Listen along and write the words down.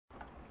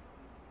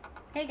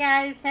Hey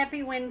guys,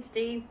 happy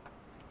Wednesday.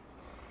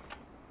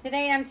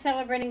 Today I'm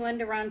celebrating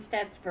Linda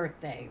Ronstadt's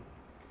birthday.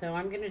 So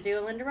I'm going to do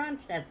a Linda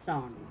Ronstadt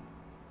song.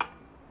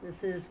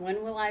 This is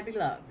When Will I Be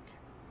Loved?